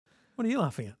What are you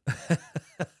laughing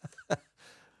at?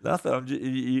 Nothing.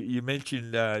 You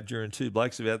mentioned during Two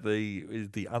Blokes about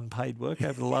the unpaid work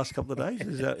over the last couple of days.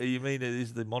 Is that you mean?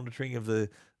 Is the monitoring of the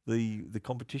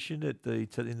competition at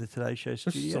in the Today Show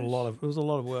studios? It was a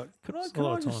lot of work. Can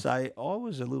I just say I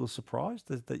was a little surprised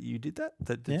that you did that.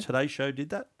 That the Today Show did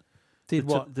that.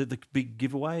 What? The big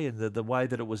giveaway and the way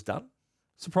that it was done.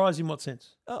 Surprised in what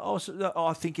sense?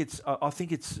 I think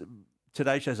it's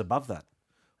Today Show's above that.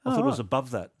 I thought it was above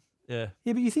that. Yeah.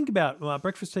 Yeah, but you think about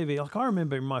breakfast TV. Like I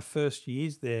remember in my first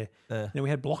years there, we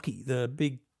had Blocky,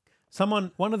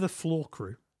 one of the floor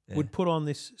crew would put on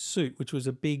this suit, which was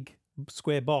a big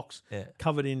square box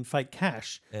covered in fake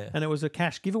cash, and it was a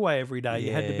cash giveaway every day.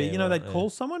 You had to be, they'd call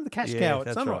someone the cash cow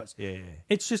at sunrise. Right. Yeah.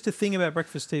 It's just a thing about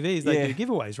breakfast TV is they do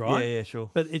giveaways, right? Yeah, sure.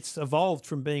 But it's evolved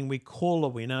from being we call a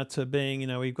winner to being,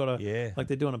 we've got like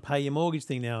they're doing a pay your mortgage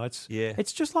thing now. It's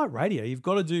just like radio. You've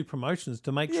got to do promotions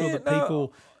to make sure that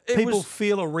people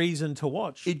feel a reason to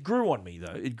watch. It grew on me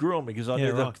though. It grew on me because I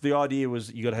knew the idea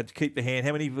was you got to have to keep the hand.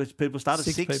 How many people started?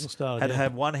 Six people started. Had to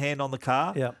have one hand on the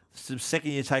car. Yeah. The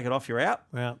second you take it off, you're out.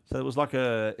 Yeah. So it was like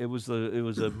a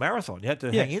marathon. You had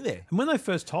to hang in there. And when they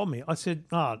first told me, I said,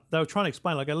 they were trying to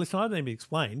explain. Like, listen, I don't need to be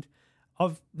explained.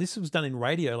 This was done in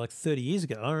radio like 30 years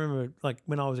ago. I remember like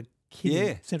when I was a kid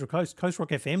in Central Coast Rock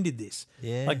FM did this.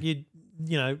 Yeah. Like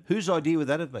whose idea would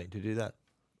that have been to do that?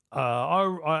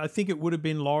 I think it would have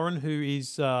been Lauren, who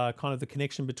is kind of the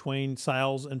connection between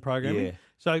sales and programming. Yeah.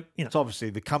 So it's obviously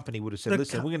the company would have said,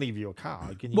 "Listen, we're going to give you a car."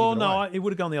 Can you it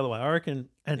would have gone the other way. I reckon,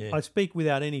 and I speak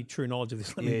without any true knowledge of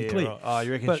this. Let me be clear. Right. Oh,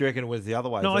 you reckon it was the other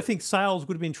way? No, I think sales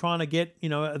would have been trying to get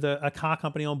a car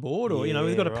company on board, or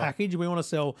we've got a package. We want to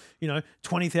sell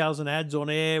 20,000 ads on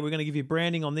air. We're going to give you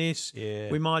branding on this.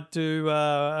 Yeah. We might do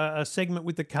a segment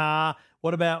with the car.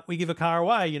 What about we give a car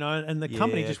away? And the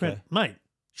company just went, mate.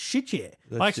 Shit, yeah.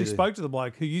 I actually spoke to the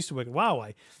bloke who used to work at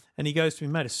Huawei, and he goes to me,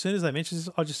 mate, as soon as they mentioned this,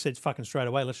 I just said fucking straight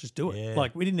away, let's just do it. Yeah.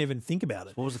 Like, we didn't even think about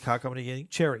it. What was the car company again?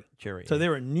 Cherry. So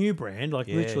they're a new brand, like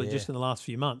literally just in the last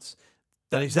few months.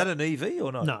 Is that an EV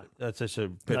or not? No. That's just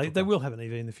a they will have an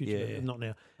EV in the future, but not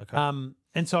now. Okay.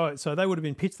 And so they would have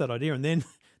been pitched that idea, and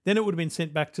then it would have been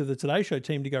sent back to the Today Show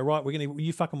team to go, right,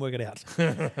 you fucking work it out.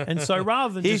 And so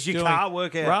rather than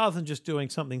rather than just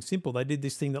doing something simple, they did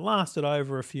this thing that lasted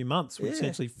over a few months,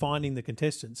 essentially finding the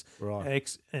contestants,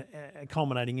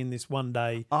 culminating in this one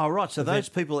day. Oh, right. So those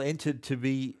people entered to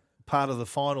be part of the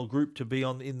final group to be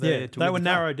in there. They were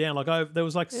narrowed down. Like there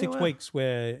was like 6 weeks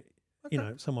where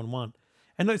someone won.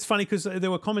 And it's funny because there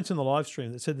were comments in the live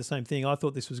stream that said the same thing. I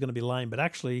thought this was going to be lame, but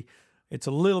actually it's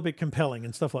a little bit compelling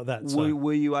and stuff like that. So.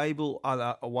 Were you able,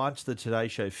 once the Today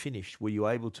Show finished, were you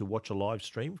able to watch a live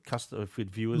stream with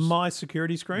viewers? My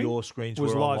security screen Your screens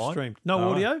was were live online? streamed. No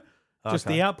audio, just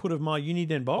the output of my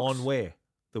Uniden box. On where?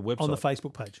 The website? On the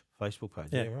Facebook page. Facebook page,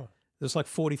 yeah right. There's like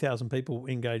 40,000 people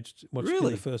engaged watching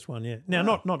the first one, yeah. Now,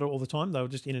 not all the time. They were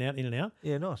just in and out.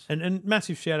 Yeah, nice. And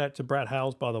massive shout out to Brad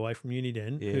Hales, by the way, from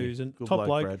Uniden, who's a top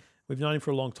bloke. Brad. We've known him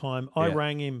for a long time. I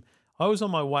rang him. I was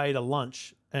on my way to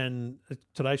lunch, and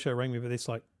Today Show rang me for this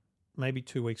like maybe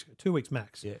 2 weeks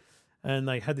max. Yeah. And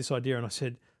they had this idea,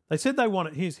 and they said they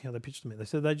wanted, here's how they pitched it to me. They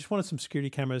said they just wanted some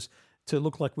security cameras to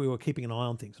look like we were keeping an eye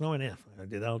on things. And I went, I'm going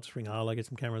to do that. I'll just ring Arlo, get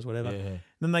some cameras, whatever. Yeah. And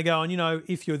then they go, and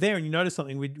if you're there and you notice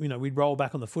something, we'd roll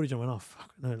back on the footage. And I went, oh,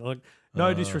 fuck.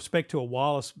 No disrespect to a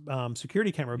wireless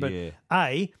security camera, but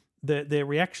their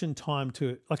reaction time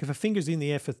to, like if a finger's in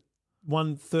the air for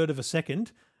 1/3 of a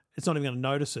second, it's not even going to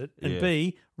notice it. And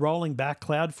B, rolling back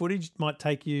cloud footage might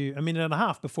take you a minute and a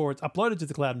half before it's uploaded to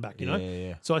the cloud and back, you know?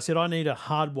 Yeah. So I said, I need a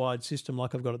hardwired system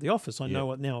like I've got at the office. I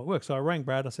know now it works. So I rang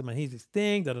Brad. I said, man, here's this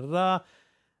thing, da-da-da-da.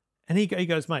 And he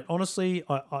goes, mate, honestly,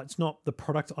 it's not the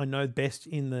product I know best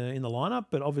in the lineup,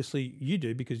 but obviously you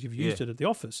do because you've used it at the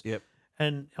office. Yep.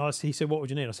 And he said, what would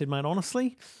you need? I said, mate,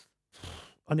 honestly,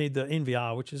 I need the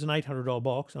NVR, which is an $800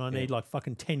 box, and I need like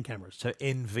fucking 10 cameras. So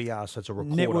NVR, so it's a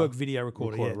recorder. Network video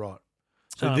recorder, right.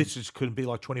 So this could be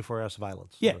like 24-hour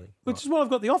surveillance. Yeah, which is what I've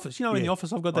got at the office. In the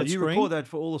office I've got that you screen. You record that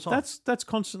for all the time? That's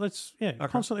constant.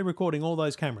 Constantly recording all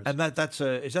those cameras. And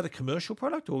is that a commercial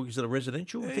product or is it a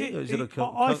residential thing? Or is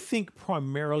I think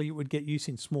primarily it would get use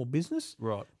in small business.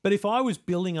 Right. But if I was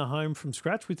building a home from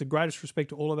scratch, with the greatest respect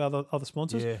to all of our other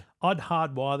sponsors, I'd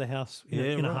hardwire the house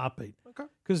in a heartbeat. Okay.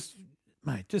 Because,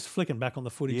 mate, just flicking back on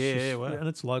the footage, and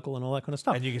it's local and all that kind of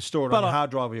stuff. And you can store it on a hard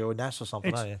drive or a NAS or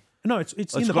something, don't you? No, it's in the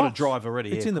box. It's got a drive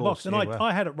already. It's in the box. And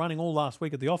I had it running all last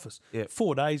week at the office.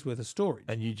 4 days worth of storage.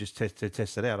 And you just test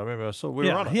it out. I remember I saw we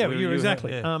were on it. Yeah,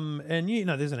 exactly. And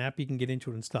there's an app you can get into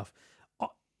it and stuff.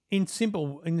 in a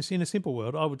simple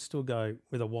world, I would still go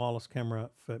with a wireless camera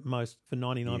for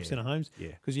 99% of homes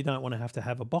because you don't want to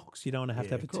have a box. You don't want to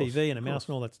have a TV and a mouse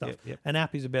and all that stuff. Yep. An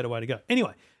app is a better way to go.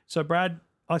 Anyway, so Brad,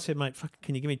 I said, mate,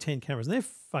 can you give me 10 cameras? And they're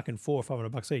fucking $400 or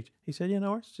 $500 each. He said, yeah,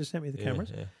 no worries. Just send me the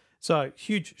cameras. Yeah. So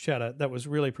huge shout out. That was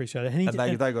really appreciated. And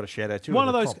they got a shout out too. One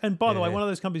of those, and by the way, one of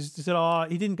those companies said, oh,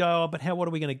 he didn't go, but what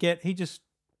are we going to get? He just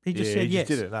said yes.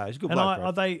 Just did it. No, he's a good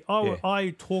bloke.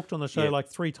 I talked on the show like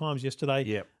 3 times yesterday.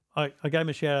 Yep. I gave him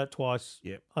a shout out twice.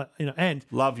 Yep. And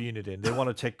love Uniden. They're one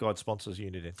of Tech Guide sponsors.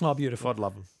 Uniden. Oh, beautiful. God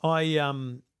love them.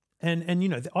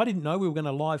 I didn't know we were going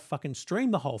to live fucking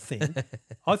stream the whole thing.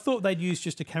 I thought they'd use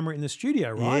just a camera in the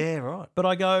studio, right? Yeah, right. But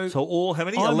I go. So how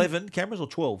many? 11 cameras or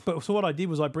 12? But so what I did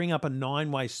was I bring up a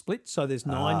 9-way split, so there's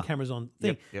 9 cameras on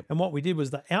thing. Yep. And what we did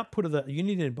was the output of the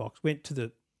Uniden box went to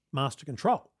the master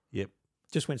control. Yep.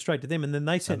 Just went straight to them, and then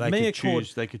they sent me a cord.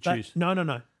 They could choose.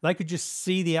 No. They could just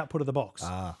see the output of the box.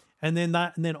 And then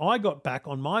I got back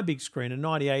on my big screen, a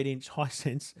 98-inch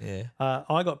Hisense. Yeah.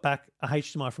 I got back a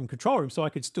HDMI from control room, so I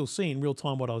could still see in real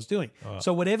time what I was doing.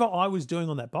 So whatever I was doing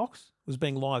on that box was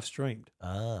being live streamed.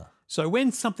 So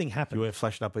when something happened, you weren't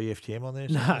flashing up EFTM on there.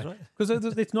 No, because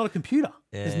it's not a computer.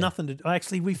 There's nothing to.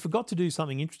 Actually, we forgot to do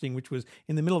something interesting, which was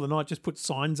in the middle of the night, just put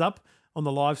signs up on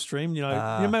the live stream. You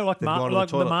remember like the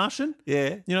Martian.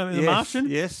 Yeah. The Martian.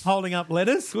 Yes. Holding up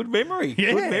letters. Good memory.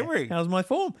 Yeah. Good memory. That was my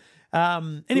form.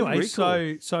 Anyway,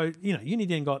 so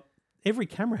Uniden every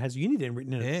camera has Uniden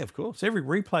written in it. Yeah, of course. So every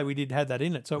replay we did had that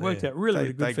in it. So it worked out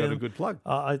really good for them. They got a good plug.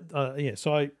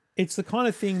 So it's the kind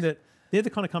of thing that they're the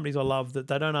kind of companies I love that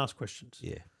they don't ask questions.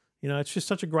 Yeah. It's just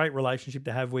such a great relationship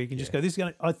to have where you can just go,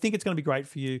 I think it's going to be great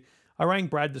for you. I rang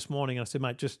Brad this morning and I said,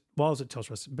 mate, just while I was at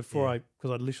Telstra,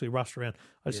 because I literally rushed around,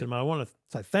 I said, mate, I want to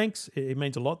say thanks. It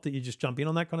means a lot that you just jump in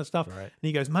on that kind of stuff. Right. And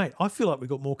he goes, mate, I feel like we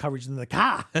got more coverage than the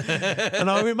car. And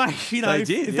I went, mate,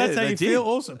 if that's how you feel,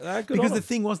 awesome. Because the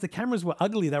thing was, the cameras were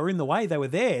ugly. They were in the way. They were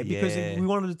there because we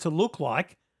wanted it to look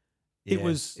like it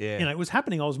was, it was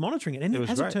happening. I was monitoring it. And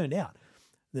as it turned out,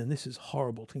 then this is a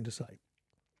horrible thing to say.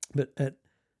 But at,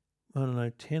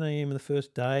 10 a.m. the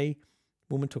first day,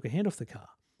 woman took a hand off the car.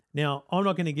 Now, I'm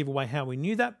not going to give away how we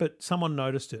knew that, but someone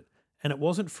noticed it. And it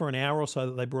wasn't for an hour or so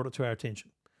that they brought it to our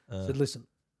attention. Said, listen,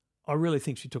 I really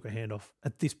think she took her hand off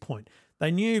at this point.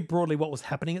 They knew broadly what was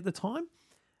happening at the time.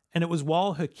 And it was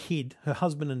while her kid, her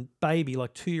husband and baby,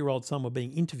 like 2-year-old son, were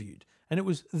being interviewed. And it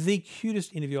was the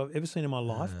cutest interview I've ever seen in my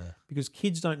life because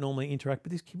kids don't normally interact.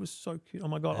 But this kid was so cute. Oh,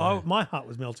 my God. My heart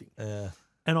was melting.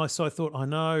 And I thought, I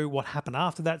know what happened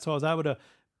after that. So I was able to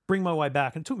bring my way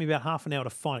back. And it took me about half an hour to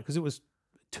find it because it was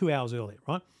 2 hours earlier,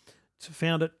 right? So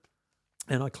found it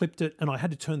and I clipped it and I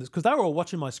had to turn this because they were all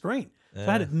watching my screen. So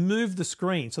I had to move the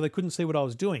screen so they couldn't see what I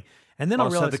was doing. And then I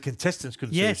realized... so the contestants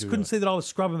couldn't see Yes, couldn't see that I was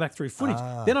scrubbing back through footage.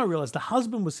 Then I realized the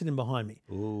husband was sitting behind me.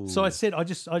 Ooh. So I said, I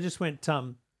just went...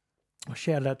 I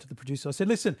shouted out to the producer. I said,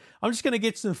 listen, I'm just going to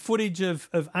get some footage of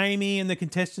Amy and the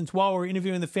contestants while we're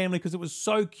interviewing the family because it was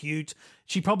so cute.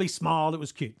 She probably smiled. It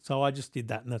was cute. So I just did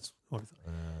that and that's what I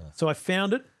thought. So I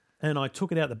found it and I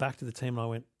took it out the back to the team and I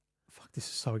went, fuck, this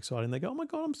is so exciting. They go, oh my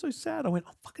God, I'm so sad. I went,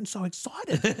 I'm fucking so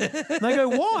excited. And they go,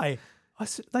 why?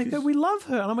 They go, we love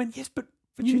her. And I went, yes, but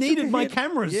you needed my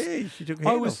cameras. Yeah, she took her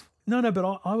hand off. No,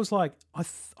 but I was like,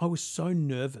 I was so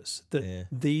nervous that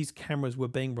these cameras were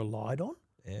being relied on.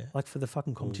 Yeah. Like for the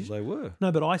fucking competition. Well, they were.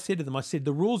 No, but I said to them,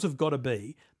 the rules have got to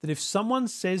be that if someone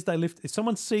says if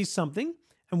someone sees something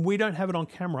and we don't have it on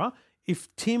camera,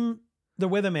 if Tim, the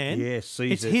weatherman,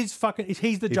 sees he's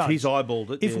the judge. If he's eyeballed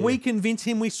it. If we convince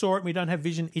him we saw it and we don't have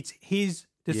vision, it's his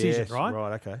decision, right?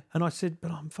 Right, okay. And I said,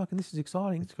 but this is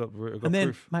exciting. It's got and then,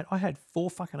 proof. mate, I had 4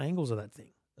 fucking angles of that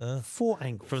thing. 4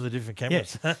 angles. From the different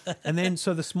cameras. Yes. And then,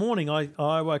 so this morning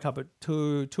I woke up at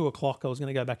 2 o'clock. I was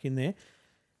going to go back in there.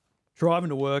 Driving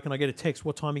to work and I get a text,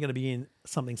 what time are you going to be in?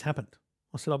 Something's happened.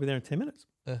 I said, I'll be there in 10 minutes.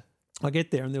 I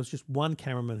get there and there was just one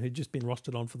cameraman who'd just been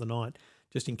rostered on for the night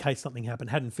just in case something happened,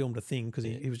 hadn't filmed a thing because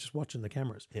he was just watching the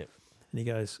cameras. Yep.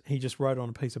 And he just wrote on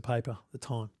a piece of paper the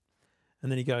time. And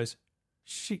then he goes,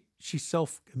 she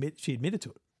admitted to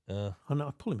it. And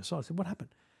I pulled him aside. I said, what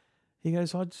happened? He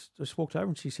goes, I just walked over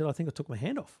and she said, I think I took my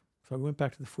hand off. So we went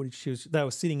back to the footage. They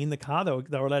were sitting in the car. They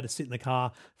were allowed to sit in the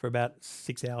car for about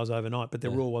 6 hours overnight. But the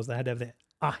rule was they had to have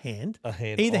a hand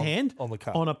on the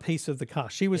car, on a piece of the car.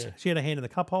 She had a hand in the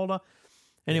cup holder.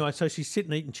 Anyway, so she's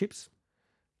sitting eating chips,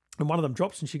 and one of them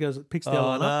drops, and she goes, picks the other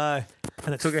one up,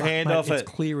 and took her hand off it's it.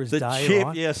 Clear as the day. Chip,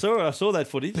 right? yeah, I saw that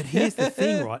footage. But here's the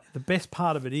thing, right? The best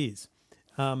part of it is,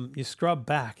 you scrub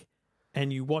back.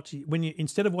 And you watch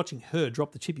instead of watching her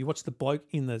drop the chip, you watch the bloke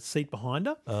in the seat behind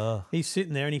her. He's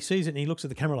sitting there and he sees it and he looks at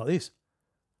the camera like this.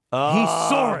 He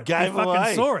saw it. He gave fucking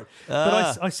away. saw it.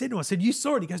 But I said to him, I said, you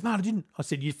saw it? He goes, no, I didn't. I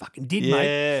said, you fucking did,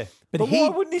 mate. But why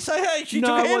wouldn't he say, hey, she took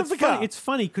her hand off the car? It's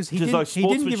funny because he Just like didn't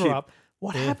give her sportsmanship. up.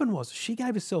 What happened was she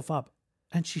gave herself up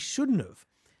and she shouldn't have.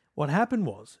 What happened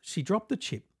was she dropped the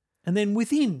chip and then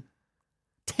within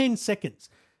 10 seconds,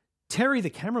 Terry, the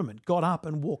cameraman, got up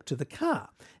and walked to the car.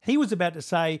 He was about to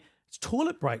say, it's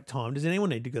toilet break time. Does anyone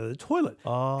need to go to the toilet?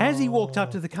 As he walked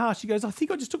up to the car, she goes, I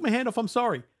think I just took my hand off. I'm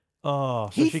sorry. Oh,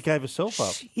 so she gave herself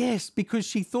up. Yes, because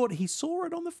she thought he saw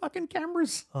it on the fucking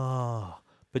cameras. Oh.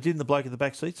 But didn't the bloke in the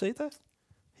back seat see that?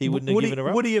 He wouldn't have given her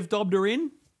up? Would he have dobbed her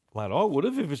in? Mate, I would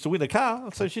have if it's to win a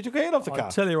car. So she took her hand off the car.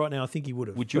 I'll tell you right now, I think he would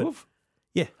have. Would you have?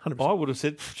 Yeah, 100%. I would have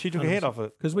said she took her hand off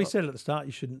it. Because we said at the start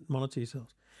you shouldn't monitor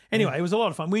yourselves. Anyway, it was a lot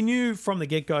of fun. We knew from the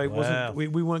get-go we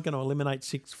weren't going to eliminate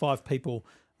 5 people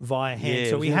via hand.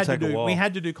 So we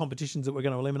had to do competitions that were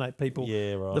going to eliminate people.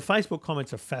 Yeah, right. The Facebook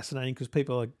comments are fascinating because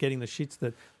people are getting the shits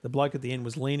that the bloke at the end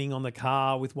was leaning on the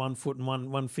car with one foot and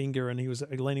one finger and he was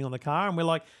leaning on the car. And we're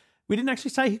like, we didn't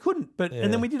actually say he couldn't. But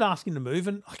and then we did ask him to move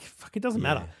and fuck, it doesn't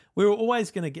matter. We were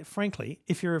always going to get, frankly,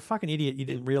 if you're a fucking idiot, you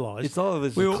didn't realise. It's not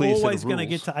that we were clear always going to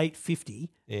get to 8:50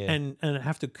 and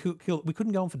have to kill. We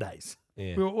couldn't go on for days.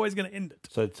 Yeah. We were always going to end it.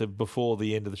 So before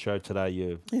the end of the show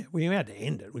today, we had to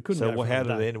end it. We couldn't. So go for how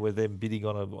did day. it end with them bidding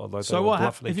on a? So what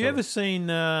happened? Have you ever seen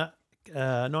 9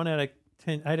 out of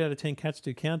 10, 8 out of 10 cats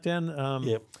do countdown?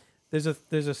 Yep. There's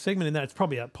a segment in that. It's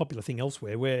probably a popular thing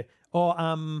elsewhere where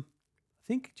I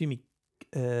think Jimmy,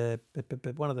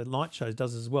 one of the night shows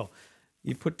does as well.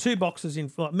 You put 2 boxes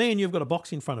in. Like me and you've got a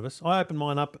box in front of us. I open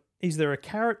mine up. Is there a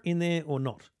carrot in there or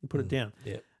not? You put it down.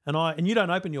 Yeah. And you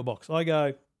don't open your box. I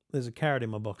go, there's a carrot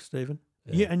in my box, Stephen.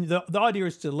 Yeah. And the idea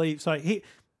is to leave. So here,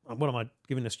 what am I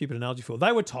giving a stupid analogy for?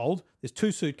 They were told there's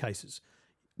 2 suitcases.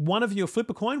 One of you will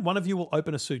flip a coin. One of you will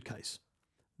open a suitcase.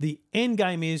 The end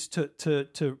game is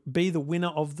to be the winner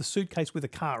of the suitcase with a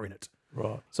car in it.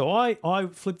 Right. So I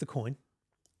flip the coin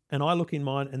and I look in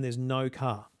mine and there's no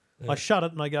car. I shut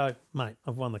it and I go, mate,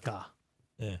 I've won the car.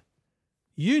 Yeah.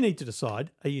 You need to decide,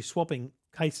 are you swapping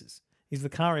cases? Is the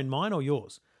car in mine or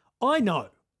yours? I know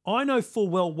full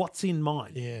well what's in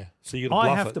mine. Yeah. So you got to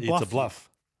bluff have it. to bluff It's a bluff.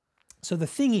 So the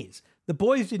thing is, the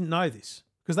boys didn't know this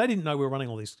because they didn't know we were running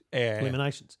all these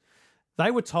eliminations. They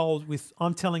were told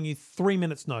I'm telling you 3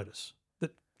 minutes notice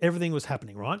that everything was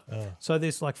happening, right? So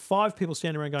there's like 5 people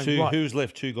standing around going, right. Who's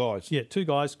left? 2 guys. Yeah, 2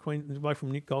 guys, bloke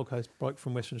from Gold Coast, bloke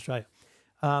from Western Australia.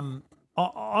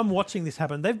 I'm watching this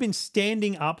happen. They've been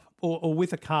standing up or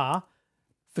with a car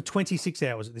for 26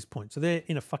 hours at this point. So they're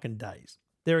in a fucking daze.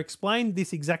 They're explained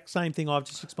this exact same thing I've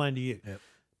just explained to you. Yep.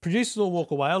 Producers all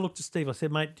walk away. I looked at Steve. I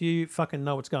said, mate, do you fucking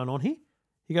know what's going on here?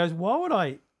 He goes, why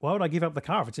would I give up the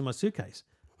car if it's in my suitcase?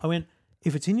 I went,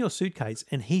 if it's in your suitcase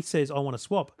and he says, I want to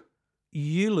swap,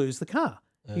 you lose the car.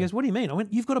 He goes, what do you mean? I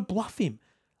went, you've got to bluff him.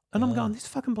 And I'm going, this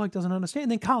fucking bloke doesn't understand.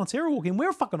 And then Carl and Sarah walk in.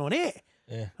 We're fucking on air.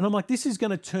 Yeah. And I'm like, this is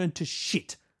going to turn to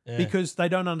shit because they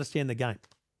don't understand the game.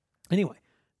 Anyway,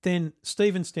 then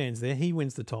Stephen stands there. He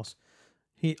wins the toss.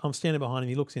 I'm standing behind him.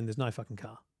 He looks in. There's no fucking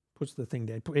car. Puts the thing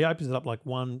down. He opens it up like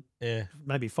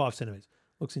maybe 5 centimeters.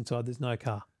 Looks inside. There's no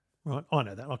car. Right? I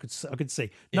know that. I could see.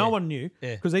 No one knew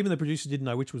because even the producers didn't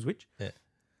know which was which. Yeah.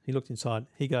 He looked inside.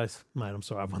 He goes, mate, I'm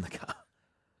sorry. I've won the car.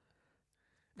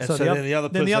 And so then the other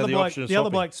person had the option of the other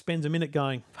bloke spends a minute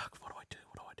going, fuck, what do I do?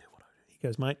 He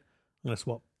goes, mate, I'm going to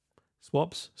swap.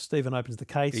 Swaps. Stephen opens the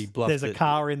case. There's a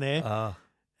car in there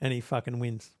and he fucking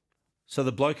wins. So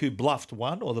the bloke who bluffed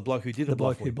won or the bloke who didn't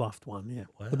bluff won? The bloke who bluffed won, yeah.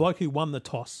 Wow. The bloke who won the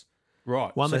toss.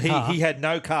 Right. Won so the car. He had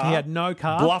no car. He had no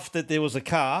car. Bluffed that there was a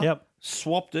car. Yep.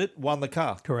 Swapped it, won the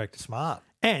car. Correct. Smart.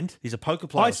 And he's a poker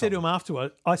player. I said to him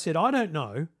afterward, I said, I don't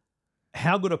know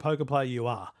how good a poker player you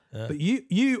are, but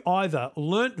you either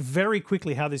learnt very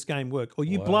quickly how this game worked or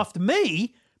you bluffed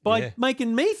me by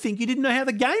making me think you didn't know how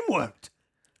the game worked.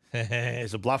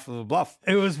 It's a bluff of a bluff.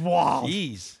 It was wild.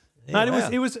 Jeez. Yeah,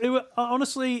 it was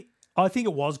honestly, I think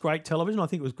it was great television. I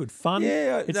think it was good fun.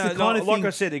 Yeah, it's the kind of like thing, I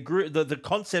said, it grew. The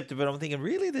concept of it, I'm thinking,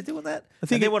 really, they're doing that.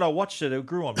 And then when I watched it, it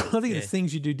grew on me. I think it's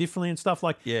things you do differently and stuff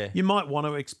like. You might want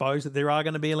to expose that there are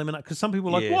going to be eliminated because some people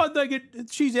are like, why'd they get?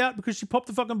 She's out because she popped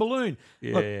the fucking balloon.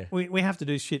 Yeah, look, we have to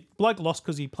do shit. Bloke lost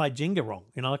because he played Jenga wrong.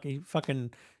 You know, like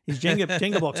his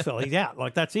Jenga blocks fell. He's out.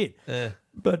 Like that's it.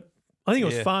 But I think it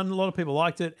was fun. A lot of people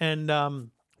liked it.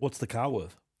 And what's the car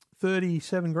worth?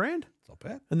 $37,000. Not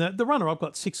bad. And the runner-up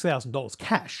got $6,000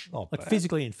 cash, Not like bad.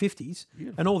 physically in 50s,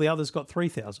 and all the others got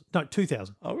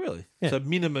 $2,000. Oh, really? Yeah. So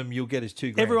minimum you'll get is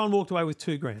 $2,000. Everyone walked away with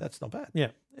 $2,000. That's not bad. Yeah,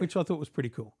 which I thought was pretty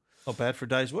cool. Not bad for a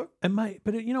day's work. And mate,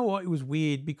 but you know what? It was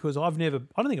weird because I don't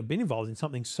think I've been involved in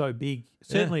something so big.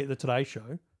 Certainly at the Today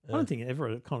Show. I don't think it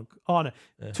ever kind of. Oh no,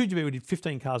 2GB we did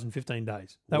 15 cars in 15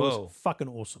 days. That Whoa. was fucking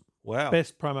awesome. Wow.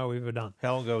 Best promo we've ever done.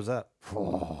 How long ago was that?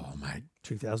 Oh mate,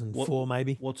 2004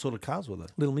 maybe. What sort of cars were they?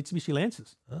 Little Mitsubishi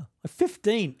Lancers. Oh. Like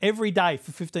 15 every day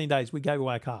for 15 days. We gave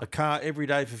away a car. A car every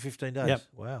day for 15 days. Yep.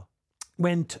 Wow.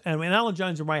 When Alan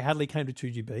Jones and Ray Hadley came to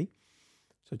 2GB,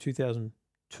 so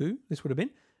 2002, this would have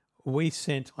been. We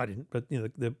sent. I didn't, but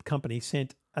the company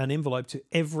sent an envelope to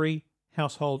every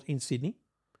household in Sydney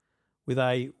with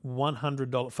a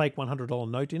 $100 fake $100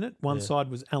 note in it. One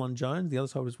side was Alan Jones, the other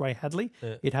side was Ray Hadley.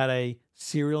 Yeah. It had a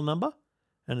serial number,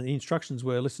 and the instructions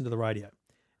were listen to the radio.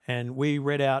 And we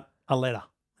read out a letter.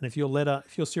 And if your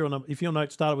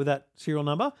note started with that serial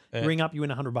number, ring up, you win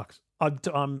 $100. I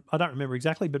don't remember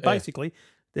exactly, but basically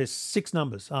there's 6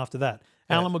 numbers after that.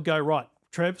 Alan would go, right,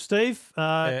 Trev, Steve,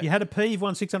 you had a P, you've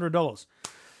won $600.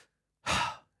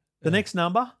 The next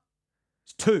number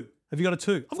is 2. Have you got a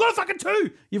 2? I've got a fucking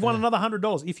 2. You've won another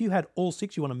 $100. If you had all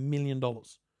 6, you won $1 million.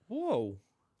 Whoa.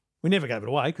 We never gave it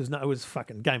away because it was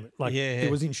fucking game. Like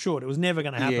it was insured. It was never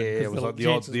going to happen. Yeah, it was like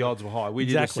the odds were high. We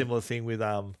did a similar thing with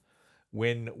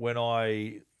when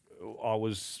I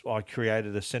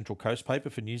created a Central Coast paper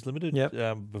for News Limited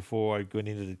before I went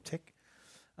into the tech,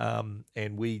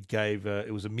 and we gave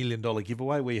it was $1 million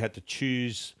giveaway where you had to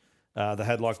choose. They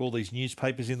had like all these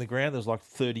newspapers in the ground. There was like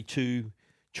 32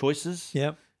 choices.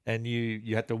 Yep. And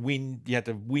you had to win. You had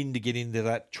to win to get into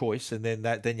that choice, and then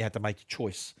you had to make a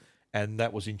choice, and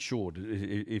that was insured.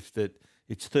 If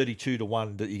it's 32 to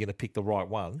 1 that you're going to pick the right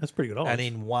one. That's pretty good odds. And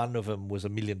in one of them was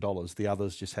 $1 million. The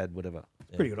others just had whatever.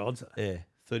 Pretty good odds. Yeah,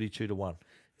 32 to 1.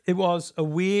 It was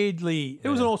it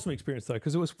was an awesome experience though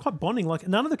because it was quite bonding. Like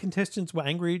none of the contestants were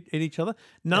angry at each other.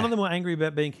 None of them were angry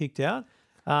about being kicked out.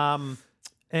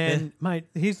 Mate,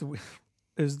 here's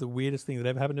the weirdest thing that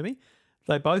ever happened to me.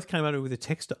 They both came over with a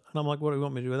texter, and I'm like, "What do you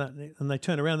want me to do with that?" And they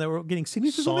turned around, they were getting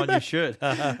signatures on their back. Sign your shirt.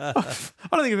 I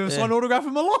don't think I've ever signed an autograph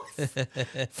in my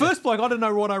life. First bloke, I didn't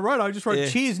know what I wrote. I just wrote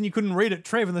cheers, and you couldn't read it,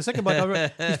 Trev. And the second bloke, I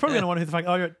wrote, he's probably going to want to hear the fact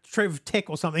I wrote Trev Tech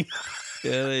or something.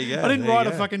 Yeah, there you go. I didn't write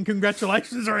a fucking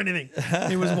congratulations or anything.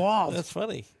 It was wild. That's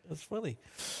funny.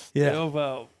 Yeah.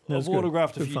 I've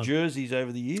autographed a few jerseys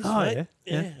over the years. Oh, mate.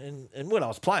 Yeah. And when I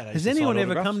was playing, has anyone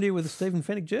ever come to you with a Stephen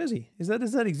Fennick jersey? Does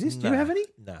that exist? No, do you have any?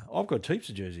 No, I've got heaps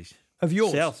of jerseys. Of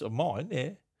yours? South of mine, yeah.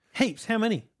 Heaps. How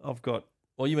many? I've got.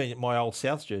 Well, you mean my old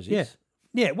South jerseys? Yeah.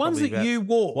 Yeah, ones probably that you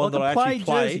wore. One like that I actually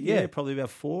played. jersey. Yeah, probably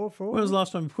about four. When was the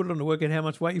last time you put it on to work out how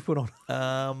much weight you put on?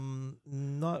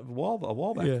 No, a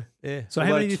while back. Yeah. So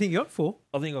how many do you think you got for?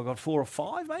 I think I got 4 or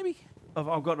 5, maybe.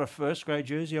 I've got a first grade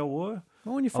jersey I wore.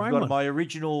 Oh, when you frame I've got one. my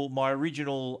original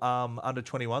under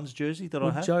 21s jersey that I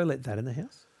had. Would Joe let that in the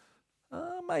house?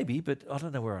 Maybe, but I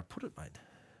don't know where I'd put it, mate.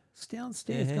 It's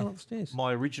downstairs. Go upstairs.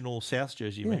 My original South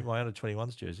jersey, my under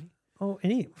 21s jersey. Oh,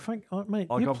 mate,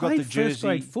 I've you got played the jersey. first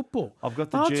grade football. I've got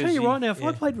the I'll jersey. tell you right now, if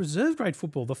I played reserve grade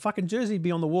football, the fucking jersey would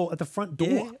be on the wall at the front door.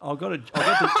 Yeah,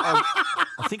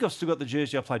 I think I've still got the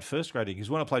jersey I played first grade in, because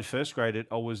when I played first grade,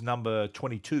 I was number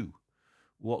 22.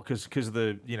 Well, because of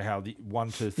the how the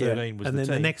 1 to 13 was and the then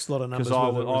team. the next lot of numbers.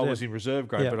 Because I was in reserve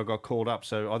grade, but I got called up,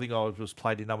 so I think I was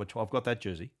played in number 12. I've got that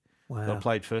jersey. Wow. That I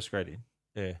played first grade in.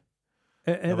 Yeah.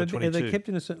 Are they kept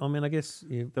in a? I mean, I guess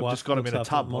they've just got them in a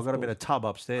tub. I've got them in a tub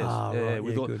upstairs.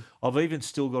 Good. I've even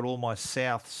still got all my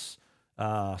Souths,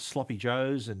 sloppy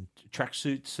joes and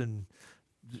tracksuits and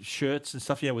shirts and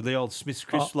stuff. Yeah, with the old Smith's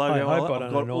Crisp logo. I've got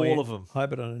all of them. I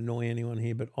hope I don't annoy anyone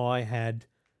here, but I had,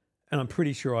 and I'm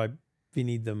pretty sure I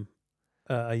vinnied them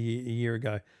a year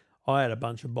ago. I had a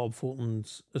bunch of Bob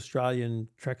Fulton's Australian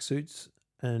tracksuits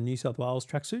and New South Wales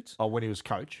tracksuits. Oh, when he was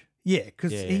coach. Yeah,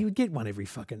 because he would get one every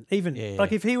fucking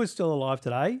like if he was still alive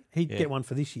today, he'd get one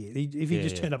for this year. If he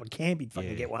just turned up at camp, he'd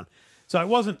fucking get one. So it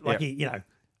wasn't like it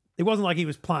wasn't like he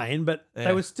was playing, but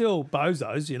they were still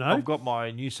bozos, I've got my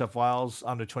New South Wales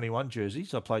under 21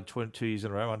 jerseys. I played 2 years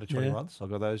in a row under 21s. So I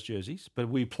got those jerseys. But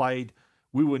we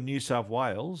were New South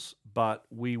Wales, but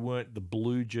we weren't the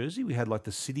blue jersey. We had like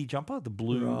the city jumper, the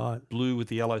blue with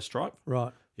the yellow stripe.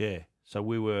 Right. Yeah. So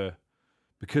we were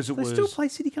because it they was still play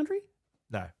City Country?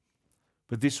 No.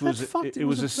 But this was it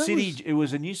was a city. It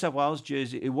was a New South Wales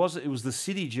jersey. It was the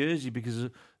city jersey because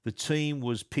the team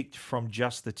was picked from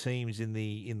just the teams in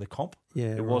the comp.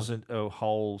 Yeah, it wasn't a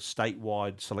whole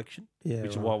statewide selection. Yeah,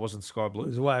 which is why it wasn't sky blue. It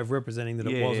was a way of representing that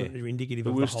it wasn't indicative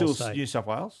of the whole state. But we're still New South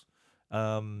Wales.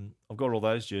 I've got all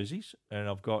those jerseys, and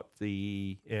I've got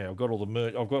I've got all the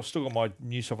merch. Still got my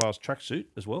New South Wales tracksuit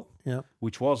as well. Yeah,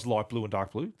 which was light blue and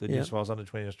dark blue. The New South Wales under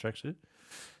 20s tracksuit.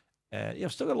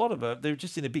 I've still got a lot of it. They're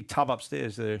just in a big tub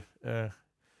upstairs. They're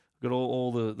got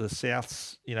all the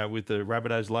Souths, with the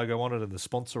Rabbitohs logo on it and the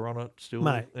sponsor on it still.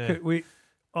 Mate,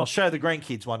 I'll show the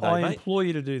grandkids one day, I mate. implore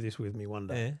you to do this with me one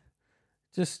day. Yeah.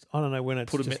 Just, I don't know when it's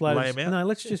Put just lay later. 'em out? No,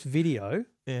 let's just video.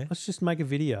 Yeah. Let's just make a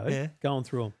video going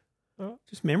through them. All right.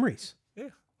 Just memories. Yeah.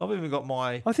 I've even got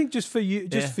my... I think just for you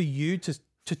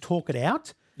to talk it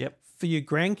out. Yep. For your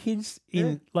grandkids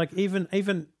in like even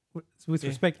with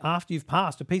respect after you've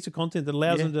passed, a piece of content that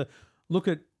allows them to look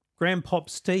at Grandpop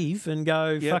Steve and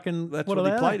go, fucking, that's what he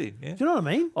are played they? in. Yeah. Do you know what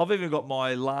I mean? I've even got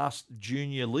my last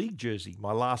junior league jersey,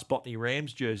 my last Botany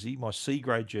Rams jersey, my C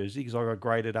grade jersey, because I got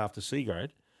graded after C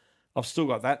grade. I've still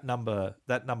got that number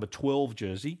 12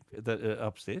 jersey that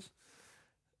upstairs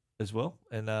as well,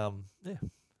 and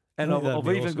and I've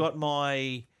even got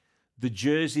the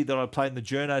jersey that I played in the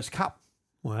Journos Cup.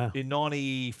 Wow! In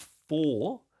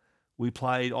 '94, we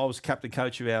played. I was captain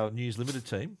coach of our News Limited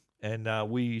team, and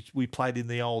we played in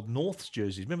the old Norths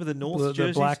jerseys. Remember the Norths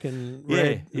jerseys? The black and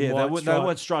red. Yeah, and they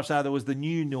weren't stripes. No, there was the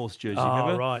new Norths jersey.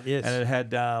 Remember? Right, yes. And it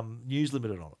had News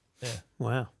Limited on it. Yeah.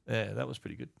 Wow. Yeah, that was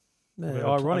pretty good. Yeah,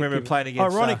 I remember playing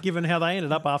against... Ironic given how they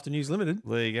ended up after News Limited.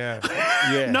 There you go.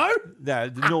 Yeah. No,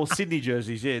 the North Sydney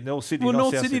jerseys, North Sydney. Well,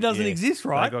 North South Sydney doesn't exist,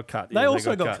 right? They got cut. They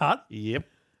also got cut. Yep.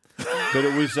 But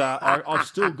it was... I've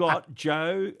still got...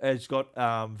 Joe has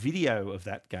got video of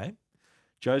that game.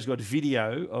 Joe's got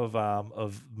video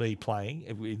of me playing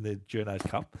in the Journos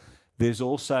Cup. There's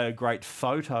also great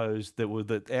photos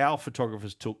that our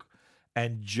photographers took.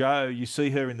 And Joe, you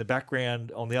see her in the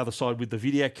background on the other side with the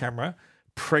video camera,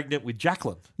 pregnant with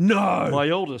Jacqueline. No. My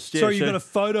eldest. Yeah, so you got a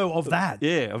photo of that?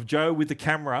 Yeah, of Joe with the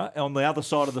camera on the other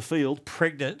side of the field,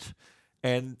 pregnant.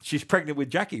 And she's pregnant with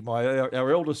Jackie,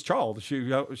 our eldest child.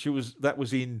 That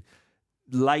was in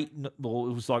late, well,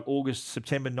 it was like August,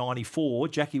 September 94.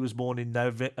 Jackie was born in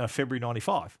February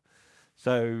 95.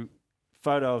 So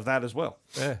photo of that as well.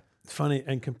 Yeah. It's funny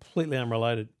and completely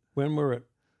unrelated. When we were at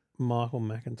Michael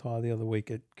McIntyre the other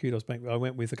week at Kudos Bank, I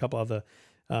went with a couple other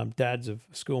dads of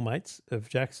schoolmates of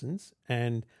Jackson's,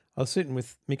 and I was sitting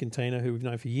with Mick and Tina, who we've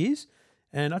known for years,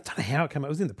 and I don't know how it came up. It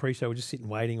was in the pre-show. We're just sitting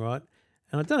waiting, right?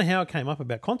 And I don't know how it came up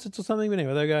about concerts or something, but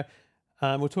anyway, they go,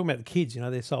 we're talking about the kids,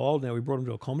 they're so old now. We brought them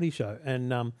to a comedy show.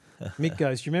 And Mick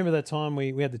goes, do you remember that time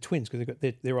we had the twins? Because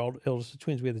they're eldest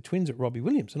twins. We had the twins at Robbie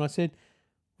Williams. And I said,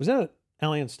 was that at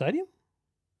Allianz Stadium?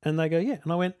 And they go, yeah.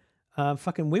 And I went,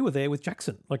 we were there with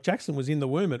Jackson. Like Jackson was in the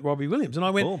womb at Robbie Williams. And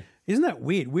I went, cool. Isn't that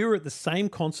weird? We were at the same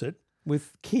concert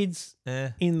with kids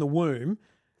in the womb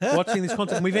watching this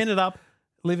concert. And we've ended up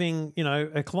living,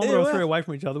 a kilometre or three away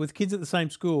from each other with kids at the same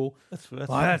school.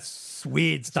 That's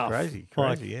weird stuff. Crazy,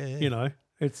 yeah.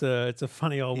 It's a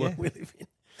funny old world we live in.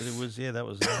 But it was, that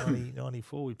was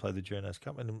 94. We played the Journos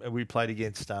Cup, and we played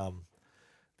against the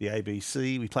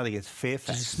ABC. We played against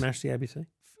Fairfax. Did you smash the ABC?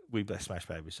 We smashed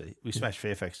ABC. We smashed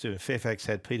Fairfax too. And Fairfax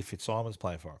had Peter Fitzsimons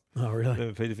playing for him. Oh, really?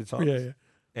 Remember Peter Fitzsimons? Yeah.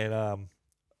 And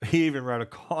he even wrote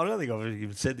I don't think I've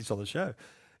even said this on the show.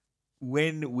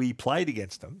 When we played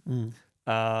against them,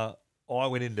 I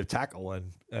went into tackle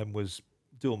and was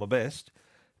doing my best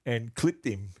and clipped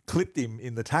him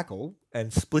in the tackle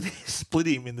and split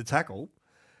him in the tackle.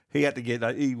 He had to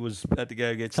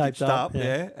go get stitched up.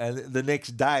 Yeah. And the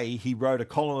next day he wrote a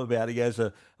column about it. He goes,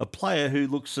 a player who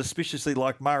looks suspiciously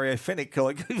like Mario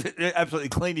Fenech, absolutely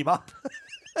cleaned him up.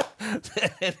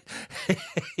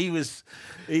 he was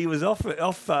off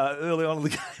early on in the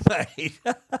game,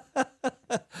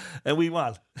 mate. And we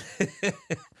won.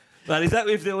 But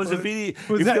if there was a video,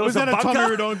 was that a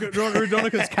Tommy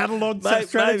Raudonikis catalogue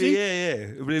strategy?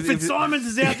 Maybe, yeah. Fitzsimons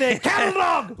is out there,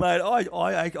 catalogue. Mate,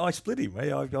 I split him.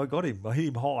 I got him. I hit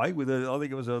him high with I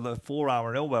think it was a forearm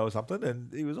or an elbow or something,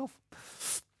 and he was off.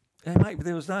 Yeah, mate, but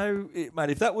there was mate.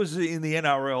 If that was in the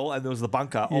NRL and there was the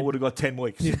bunker, I would have got 10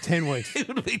 weeks. Yeah, 10 weeks. It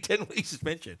would have been 10 weeks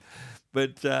suspension.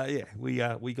 But we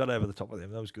got over the top of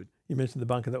them. That was good. You mentioned the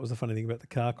bunker. That was the funny thing about the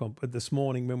car comp. But this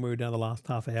morning when we were down the last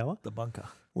half hour, the bunker,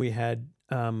 we had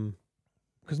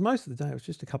because most of the day it was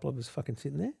just a couple of us fucking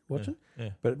sitting there watching. Yeah.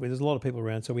 But there's a lot of people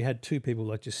around, so we had two people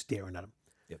like just staring at him.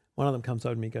 Yep. One of them comes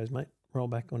over to me and goes, "Mate, roll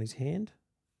back on his hand."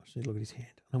 I just need to look at his hand.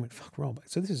 And I went, "Fuck, roll back."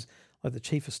 So this is like the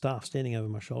chief of staff standing over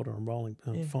my shoulder and rolling,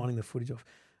 finding the footage off.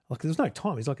 Like there was no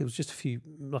time. He's like, it was just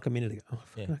a minute ago. Oh,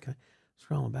 okay.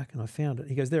 Scrolling back and I found it.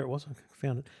 He goes, there it was. I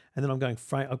found it. And then I'm going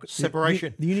frame.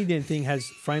 Separation. The Uniden thing has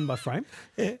frame by frame,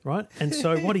 right? And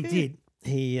so what he did,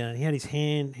 he had his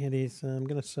hand, I'm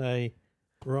going to say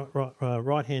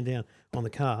right hand down on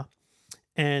the car,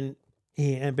 but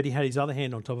he had his other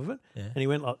hand on top of it, and he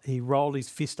went he rolled his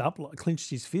fist up,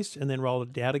 clenched his fist, and then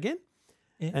rolled it out again.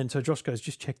 Yeah. And so Josh goes,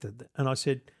 just check that. And I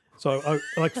said, so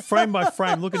I frame by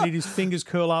frame, looking at his fingers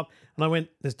curl up, and I went,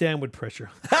 there's downward pressure.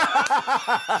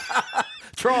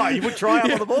 Try. You put try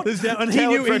up on the board. And he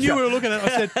knew we were looking at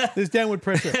it. I said, there's downward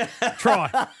pressure.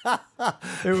 Try.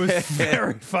 It was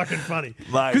very fucking funny.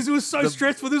 Because it was so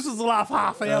stressful. This was the last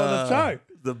half hour of the show.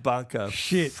 The bunker.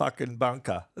 Shit. Fucking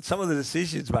bunker. Some of the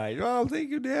decisions made. Oh, I'm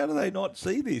thinking, how do they not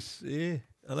see this? Yeah.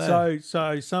 I know.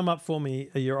 So sum up for me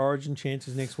your Origin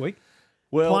chances next week.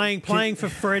 Well, playing for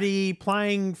Freddie,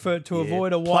 playing to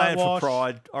avoid a whitewash. Playing for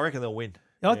pride. I reckon they'll win.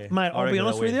 Mate, I'll be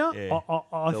honest with you. Yeah.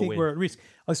 I think we're at risk.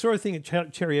 I saw a thing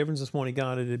at Cherry Evans this morning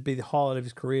going, it'd be the highlight of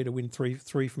his career to win three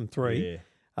from three.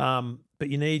 Yeah. But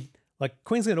you need, like,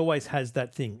 Queensland always has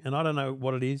that thing, and I don't know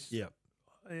what it is. Yeah.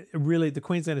 Really, the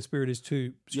Queenslander spirit is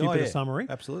too stupid a summary.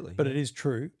 Absolutely. But it is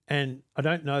true. And I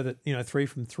don't know that, 3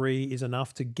 from 3 is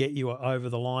enough to get you over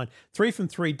the line. 3 from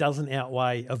 3 doesn't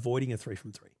outweigh avoiding a 3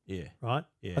 from 3. Yeah. Right?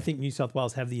 Yeah. I think New South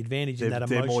Wales have the advantage in that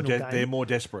emotional game. They're more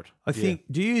desperate. I think,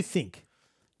 do you think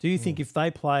if they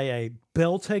play a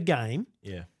belter game,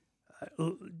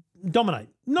 dominate,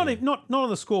 not on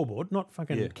the scoreboard, not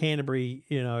fucking Canterbury,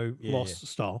 loss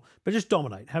style, but just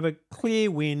dominate, have a clear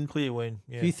win.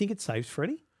 Yeah. Do you think it saves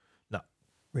Freddie? No.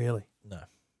 Really? No.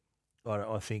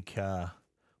 I think,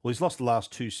 he's lost the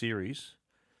last 2 series,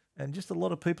 and just a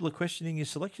lot of people are questioning his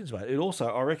selections, mate.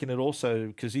 I reckon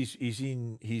because he's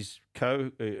in his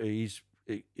his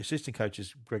assistant coach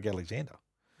is Greg Alexander.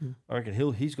 I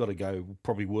reckon he's got to go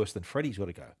probably worse than Freddie's got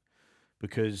to go,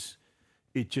 because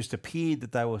it just appeared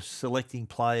that they were selecting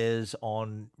players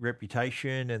on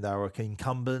reputation and they were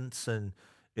incumbents, and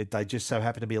they just so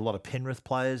happened to be a lot of Penrith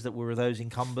players that were those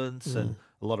incumbents and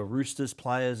a lot of Roosters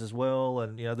players as well.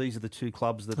 And, these are the 2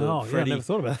 clubs that are I never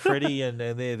thought about that. Freddie and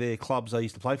they're clubs I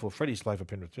used to play for. Freddie used to play for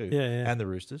Penrith too, and the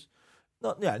Roosters.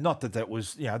 Not that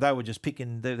was, they were just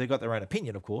picking, they got their own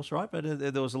opinion, of course, right? But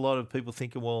there was a lot of people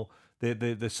thinking, well,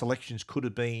 the selections could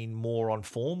have been more on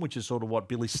form, which is sort of what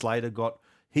Billy Slater got.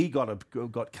 He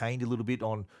got caned a little bit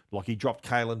on, like he dropped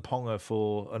Kalen Ponga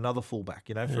for another fullback,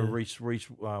 for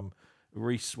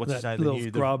Reece, what's his name? The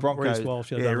Broncos. Reece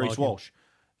Walsh. Reece Walsh.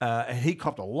 And he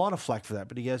copped a lot of flack for that,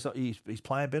 but he goes, he's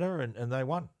playing better, and they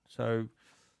won. So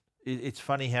it's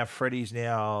funny how Freddie's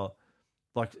now,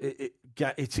 like,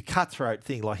 it's a cutthroat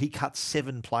thing. Like, he cut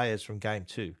 7 players from game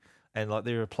 2, and like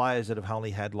there are players that have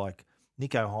only had, like,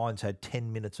 Nico Hines had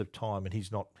 10 minutes of time, and he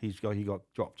got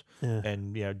dropped. Yeah.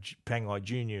 And Pangai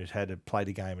Jr. has had to play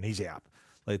the game, and he's out.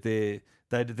 Like they're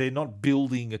not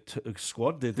building a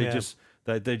squad. They're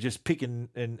just picking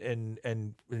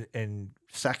and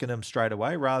sacking them straight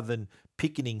away, rather than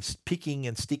picking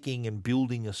and sticking and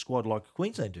building a squad like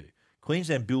Queensland do.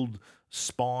 Queensland build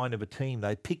spine of a team.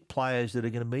 They pick players that are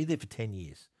going to be there for 10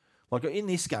 years. Like in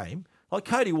this game, like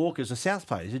Cody Walker's a South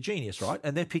player. He's a genius, right?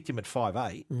 And they picked him at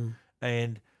 5'8",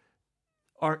 and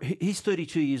he's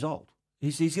 32 years old.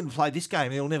 He's going to play this game,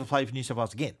 and he'll never play for New South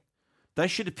Wales again. They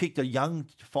should have picked a young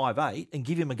 5'8" and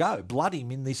give him a go, blood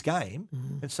him in this game,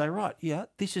 and say, right,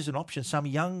 this is an option. Some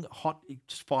young, hot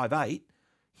 5'8",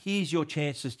 here's your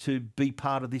chances to be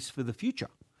part of this for the future.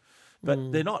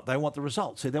 But they're not. They want the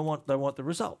result. So they want the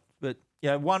result. But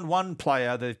one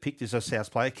player they've picked is a South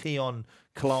player, Keon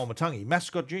Kaloamatangi,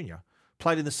 Mascot Jr.,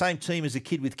 played in the same team as a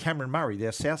kid with Cameron Murray,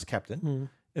 their South captain,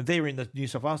 and they're in the New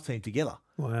South Wales team together.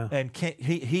 Wow! And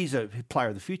he's a player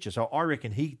of the future. So I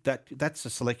reckon that's a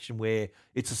selection where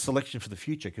it's a selection for the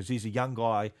future, because he's a young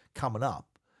guy coming up,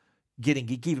 give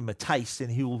him a taste,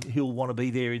 and he'll want to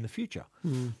be there in the future.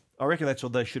 I reckon that's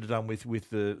what they should have done with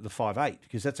the 5'8",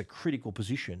 because that's a critical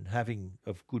position, having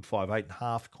a good 5'8" and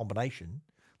half combination.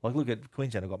 Like, look at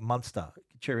Queensland. I've got Munster,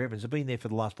 Cherry Evans have been there for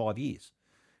the last 5 years.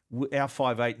 Our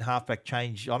 5'8" and halfback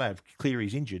change. I know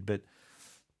Cleary's injured, but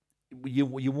you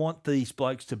want these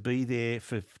blokes to be there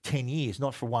for 10 years,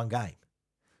 not for one game.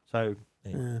 So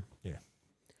yeah.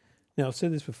 Now, I've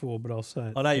said this before, but I'll say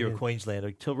it. I know you're a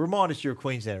Queenslander. Remind us you're a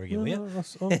Queenslander again, will you?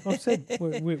 I've said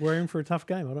we're in for a tough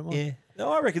game. I don't mind. Yeah.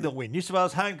 No, I reckon they'll win. New South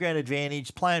Wales, home ground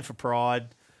advantage, playing for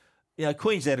pride.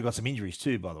 Queensland have got some injuries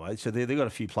too, by the way. So they've got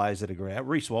a few players that are going out.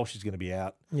 Reece Walsh is going to be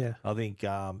out. Yeah. I think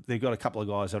they've got a couple of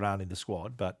guys that aren't in the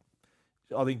squad, but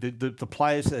I think the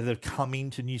players that have come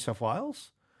into New South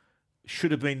Wales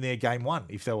should have been there game 1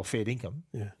 if they were fair income.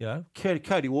 Yeah.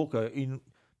 Cody Walker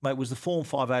was the form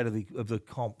 5'8" of the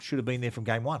comp, should have been there from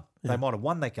game 1. They might have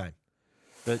won that game.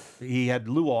 But he had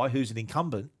Luai, who's an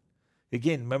incumbent.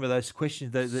 Again, remember those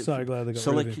questions? So glad they got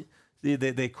rid of him.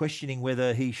 They're questioning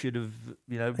whether he should have,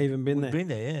 even been there. Been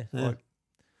there, yeah.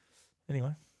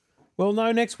 Anyway. Well,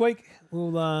 no, next week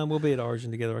we'll be at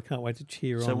Origin together. I can't wait to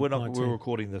cheer on. So we're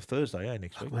recording the Thursday,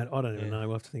 next week. Mate, I don't even know.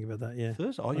 We'll have to think about that. Yeah.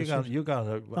 Thursday. Oh, you're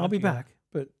going. I'll be back,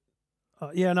 but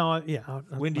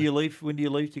when do you leave? When do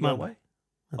you leave to go away?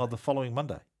 The following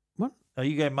Monday. What? Oh,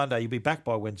 you go Monday. You'll be back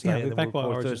by Wednesday. Yeah, and I'll be then back we'll by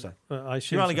record Origin.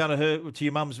 Thursday. You're only going to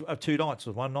your mum's 2 nights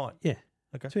or 1 night. Yeah.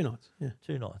 Okay. 2 nights. Yeah.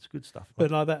 2 nights. Good stuff. Mate.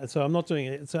 But like that, so I'm not doing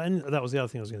it. So, and that was the other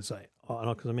thing I was going to say,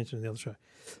 because I mentioned in the other show.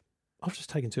 I've just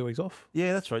taken 2 weeks off.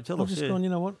 Yeah, that's right. Tell us. I've just gone, you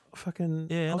know what? Fucking.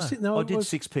 Yeah, I was sitting there. I did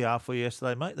 6 PR for you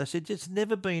yesterday, mate. They said it's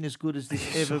never been as good as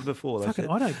this ever before. Fucking,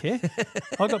 I don't care.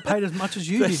 I got paid as much as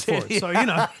you did for it. So, you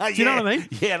know, do you know what I mean?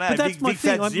 Yeah, no, but that's big, my big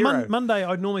thing. fat zero. Monday,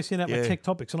 I'd normally send out my tech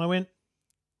topics, and I went,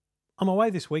 I'm away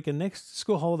this week and next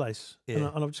school holidays, and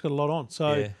I've just got a lot on.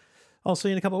 So I'll see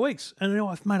you in a couple of weeks. And you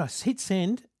know, mate, I hit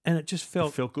send, and it just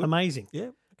felt good. amazing. Yeah,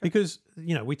 okay. Because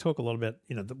you know we talk a lot about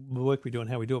the work we do and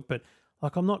how we do it, but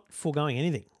like I'm not foregoing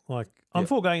anything. Like I'm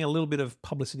foregoing a little bit of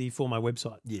publicity for my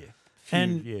website.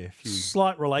 Yeah.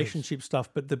 Slight relationship stuff,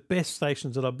 but the best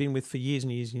stations that I've been with for years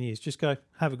and years and years, just go,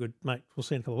 have a good, mate, we'll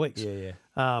see you in a couple of weeks. Yeah.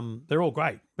 They're all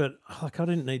great, but like I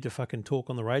didn't need to fucking talk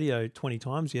on the radio 20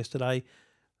 times yesterday.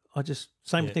 I just,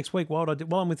 same with next week. While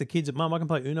I'm with the kids at mum, I can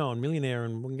play Uno and Millionaire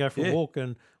and we can go for a walk,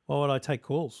 and why would I take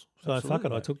calls? So fuck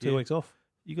it, I took 2 weeks off.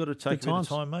 You got to take a bit of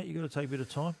time, mate. You got to take a bit of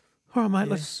time. All right, mate,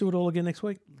 let's do it all again next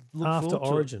week. After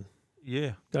Origin.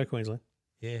 Yeah. Go Queensland.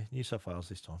 Yeah, New South Wales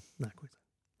this time. No, Queensland.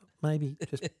 Maybe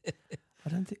just, I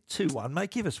don't think. 2-1, mate.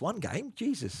 Give us one game.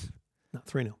 Jesus. No,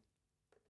 3-0.